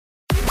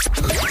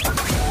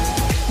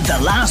The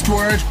Last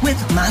Word with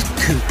Matt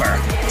Cooper.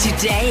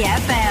 Today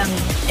FM.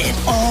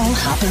 It all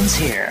happens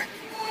here.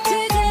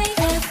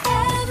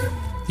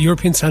 The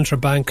European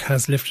Central Bank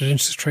has lifted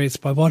interest rates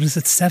by,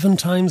 7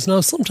 times now?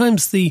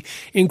 Sometimes the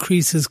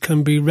increases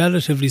can be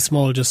relatively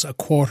small, just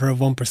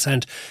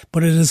 0.25%,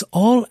 but it is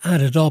all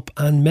added up,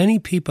 and many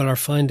people are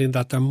finding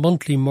that their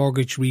monthly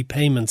mortgage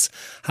repayments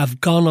have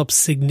gone up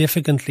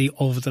significantly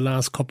over the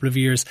last couple of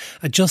years,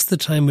 at just the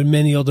time when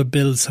many other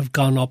bills have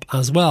gone up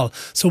as well.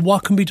 So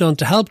what can be done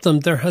to help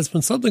them? There has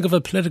been something of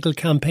a political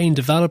campaign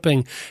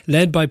developing,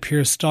 led by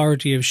Pierce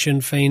Doherty of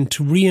Sinn Féin,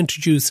 to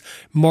reintroduce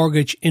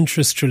mortgage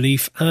interest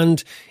relief,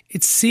 and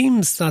it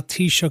seems that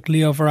Taoiseach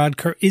Leo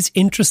Varadkar is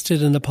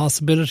interested in the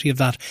possibility of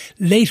that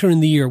later in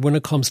the year when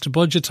it comes to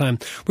budget time.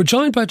 We're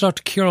joined by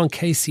Dr. Ciaran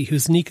Casey,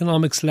 who's an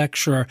economics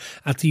lecturer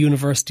at the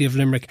University of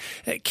Limerick.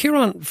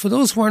 Ciaran, for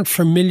those who aren't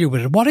familiar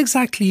with it, what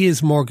exactly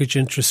is mortgage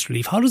interest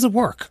relief? How does it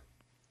work?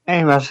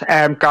 Hey, Matt.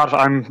 God,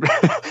 I'm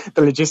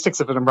the logistics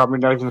of it. I'm probably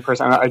not even the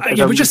person. I don't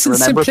but just in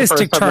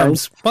simplistic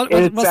terms. What's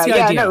the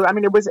idea?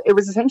 It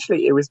was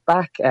essentially, it was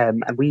back,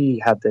 and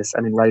we had this. I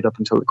mean, right up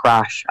until the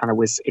crash, and it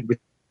was.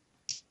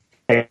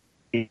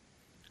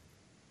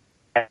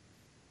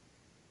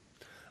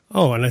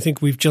 Oh, and I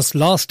think we've just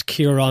lost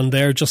Ciaran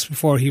there just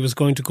before he was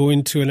going to go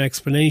into an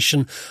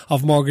explanation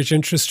of mortgage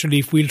interest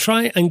relief. We'll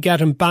try and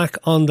get him back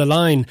on the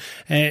line.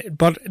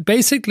 But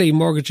basically,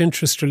 mortgage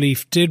interest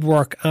relief did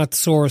work at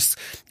source.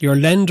 Your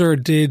lender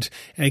did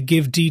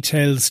give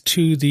details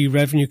to the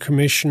revenue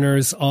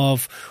commissioners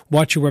of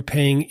what you were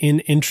paying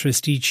in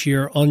interest each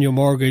year on your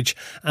mortgage,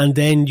 and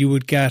then you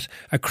would get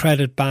a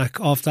credit back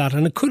of that.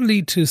 And it could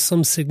lead to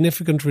some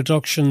significant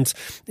reductions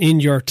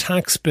in your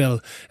tax bill,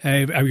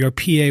 or your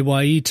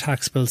PAYE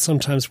tax bill,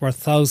 sometimes worth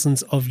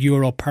thousands of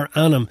euro per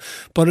annum.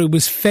 But it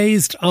was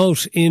phased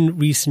out in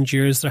recent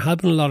years. There have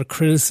been a lot of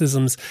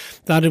criticisms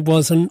that it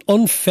was an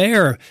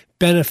unfair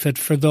benefit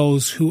for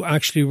those who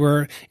actually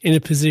were in a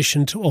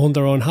position to own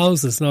their own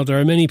houses. Now, there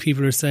are many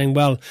people who are saying,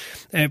 well,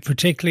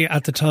 particularly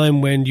at the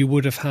time when you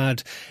would have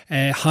had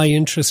high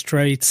interest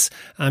rates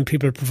and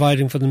people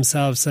providing for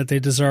themselves, that they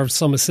deserve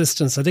some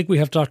assistance. I think we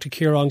have Dr.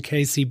 Ciaran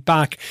Casey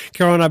back.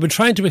 Ciaran, I've been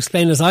trying to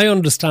explain, as I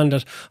understand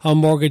it, how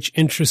mortgage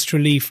interest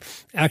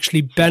relief actually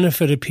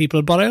benefited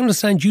people, but I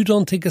understand you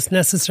don't think it's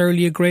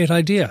necessarily a great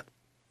idea.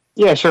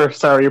 Yeah, sure.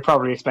 Sorry, you're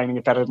probably explaining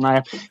it better than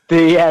I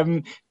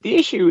am. The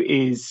issue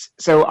is,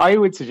 so I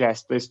would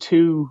suggest there's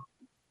two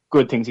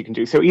good things you can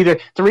do. So either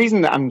the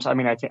reason, and I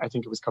mean, I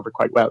think it was covered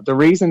quite well, the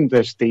reason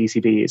that the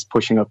ECB is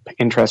pushing up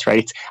interest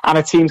rates, and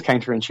it seems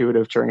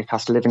counterintuitive during a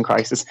cost of living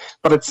crisis,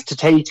 but it's to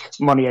take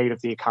money out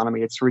of the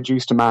economy. It's to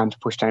reduce demand to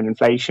push down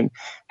inflation.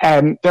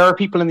 There are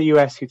people in the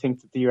US who think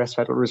that the US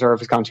Federal Reserve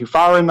has gone too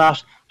far in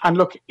that. And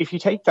look, if you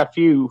take that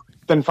view,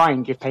 then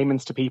fine, give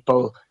payments to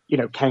people,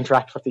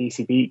 counteract what the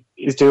ECB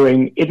is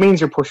doing. It means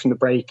you're pushing the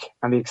brake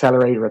and the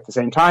accelerator at the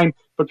same time.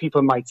 But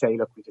people might say,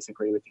 look, we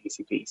disagree with the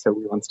ECB, so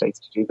we want states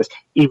to do this,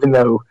 even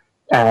though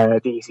the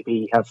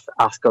ECB have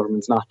asked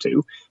governments not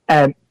to.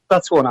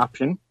 That's one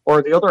option.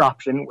 Or the other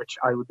option, which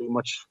I would be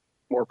much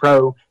more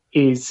pro,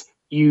 is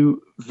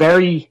you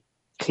very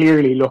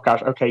clearly look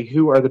at, okay,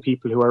 who are the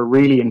people who are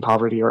really in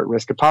poverty or at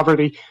risk of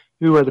poverty?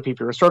 Who are the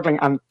people who are struggling?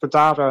 And the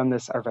data on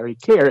this are very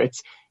clear.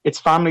 It's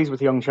families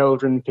with young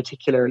children,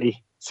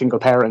 particularly single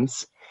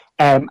parents.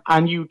 And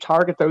you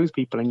target those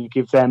people and you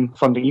give them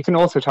funding. You can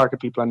also target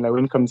people on low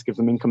incomes, give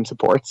them income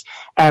supports.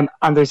 And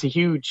there's a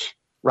huge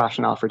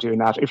rationale for doing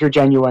that if you're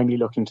genuinely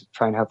looking to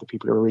try and help the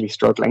people who are really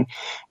struggling.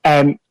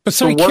 But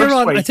sorry,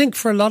 Ciaran, I think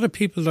for a lot of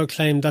people they'll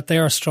claim that they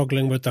are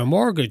struggling with their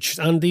mortgage,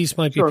 and these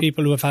might be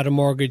people who have had a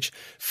mortgage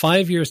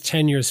 5 years,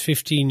 10 years,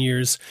 15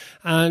 years,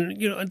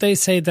 and they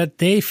say that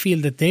they feel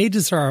that they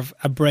deserve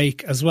a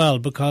break as well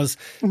because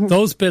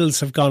those bills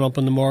have gone up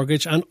on the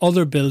mortgage and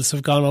other bills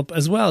have gone up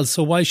as well.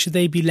 So why should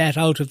they be let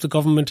out if the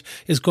government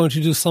is going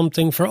to do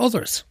something for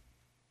others?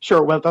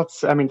 Sure. Well,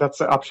 that's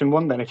option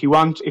one then. If you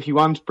want,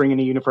 bring in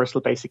a universal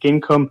basic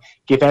income,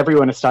 give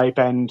everyone a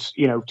stipend,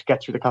 to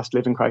get through the cost of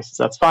living crisis,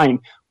 that's fine.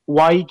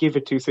 Why give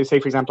it to, so say,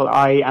 for example,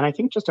 I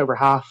think just over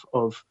half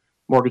of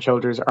mortgage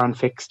holders are on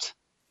fixed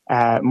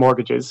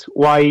mortgages.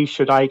 Why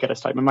should I get a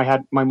stipend?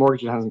 My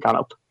mortgage hasn't gone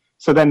up.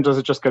 So then does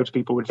it just go to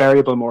people with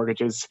variable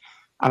mortgages?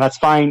 And that's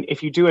fine.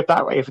 If you do it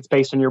that way, if it's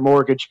based on your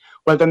mortgage,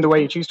 well, then the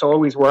way it used to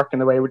always work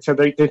and the way it would, so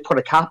they put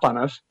a cap on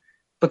it.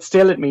 But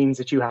still, it means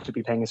that you have to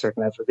be paying a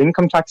certain level of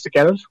income tax to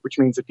get it, which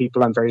means that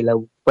people on very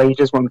low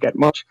wages won't get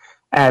much.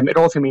 It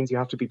also means you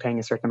have to be paying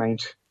a certain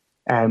amount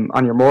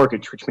on your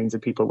mortgage, which means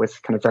that people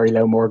with kind of very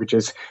low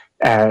mortgages,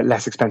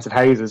 less expensive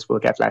houses will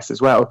get less as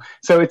well.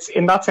 So it's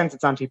in that sense,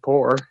 it's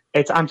anti-poor.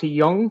 It's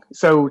anti-young.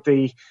 So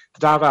the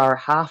data are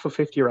half of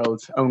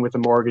 50-year-olds own with a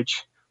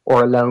mortgage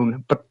or a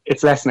loan, but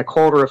it's less than a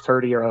quarter of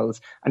 30-year-olds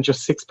and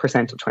just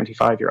 6% of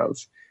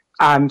 25-year-olds.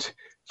 And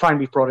fine,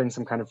 we've brought in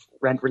some kind of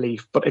rent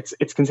relief, but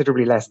it's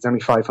considerably less. It's only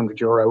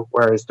 €500,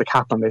 whereas the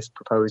cap on this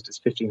proposed is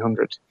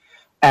 1,500.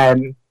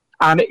 And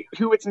And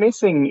who it's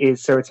missing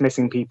is, so it's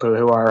missing people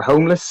who are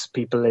homeless,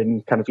 people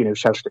in kind of,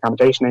 sheltered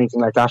accommodation,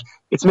 anything like that.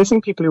 It's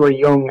missing people who are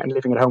young and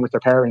living at home with their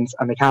parents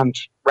and they can't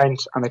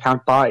rent and they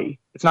can't buy.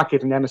 It's not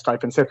giving them a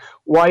stipend. So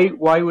why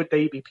would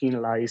they be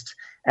penalised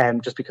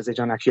just because they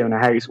don't actually own a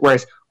house?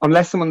 Whereas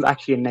unless someone's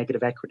actually in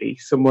negative equity,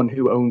 someone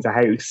who owns a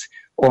house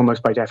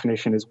almost by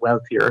definition is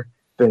wealthier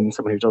than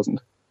someone who doesn't.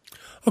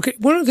 Okay,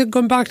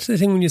 going back to the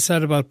thing when you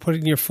said about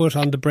putting your foot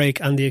on the brake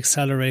and the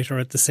accelerator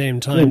at the same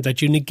time,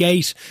 that you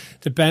negate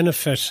the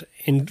benefit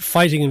in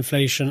fighting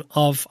inflation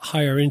of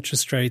higher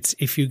interest rates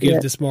if you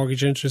give this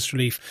mortgage interest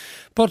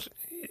relief. But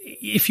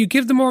if you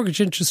give the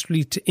mortgage interest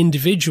relief to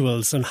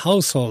individuals and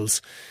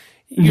households,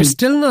 you're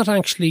still not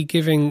actually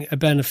giving a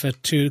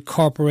benefit to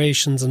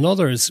corporations and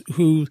others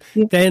who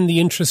then the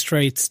interest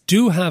rates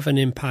do have an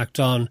impact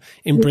on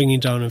in bringing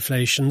down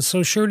inflation.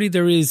 So surely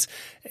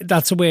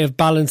that's a way of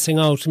balancing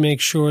out to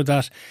make sure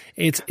that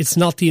it's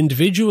not the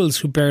individuals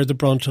who bear the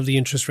brunt of the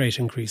interest rate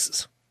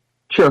increases.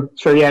 Sure.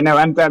 Yeah, no,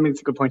 and it's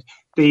a good point.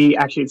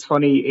 Actually, it's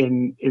funny,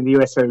 in the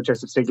US, so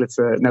Joseph Stiglitz,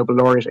 a Nobel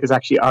laureate, is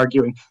actually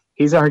arguing,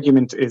 his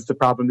argument is the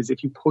problem is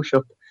if you push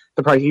up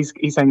the price,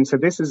 he's saying, so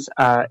this is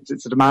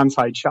it's a demand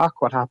side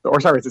shock. What happened?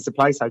 Or sorry, it's a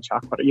supply side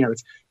shock. But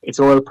it's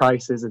oil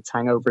prices, it's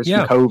hangovers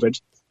from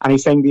COVID, and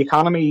he's saying the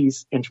economy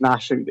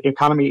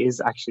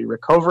is actually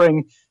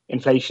recovering.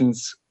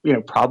 Inflation's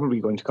probably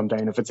going to come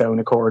down of its own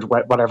accord,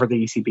 whatever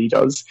the ECB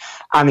does.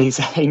 And he's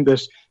saying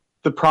that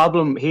the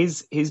problem,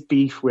 his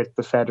beef with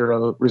the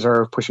Federal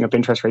Reserve pushing up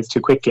interest rates too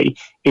quickly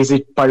is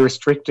it by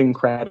restricting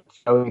credit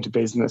flowing to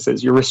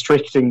businesses. You're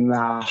restricting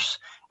that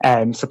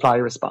supply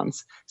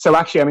response. So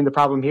actually, the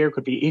problem here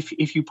could be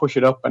if you push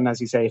it up, and as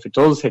you say, if it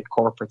does hit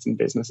corporates and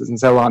businesses and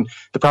so on,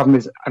 the problem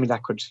is,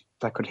 that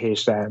could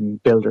hit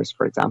builders,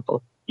 for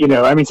example.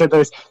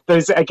 So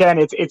there's again,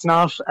 it's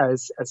not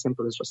as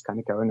simple as just kind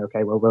of going,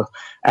 okay, well,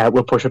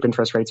 we'll push up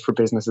interest rates for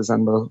businesses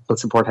and we'll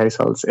support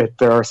households.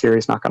 There are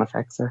serious knock-on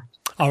effects there.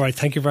 All right,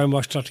 thank you very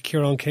much, Dr.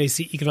 Ciaran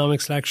Casey,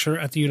 economics lecturer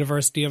at the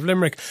University of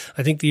Limerick.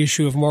 I think the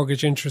issue of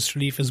mortgage interest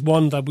relief is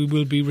one that we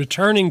will be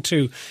returning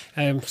to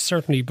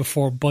certainly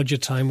before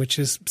budget time, which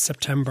is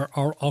September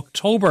or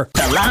October.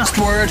 The Last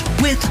Word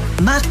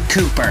with Matt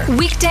Cooper.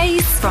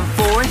 Weekdays from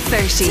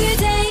 4:30.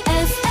 Today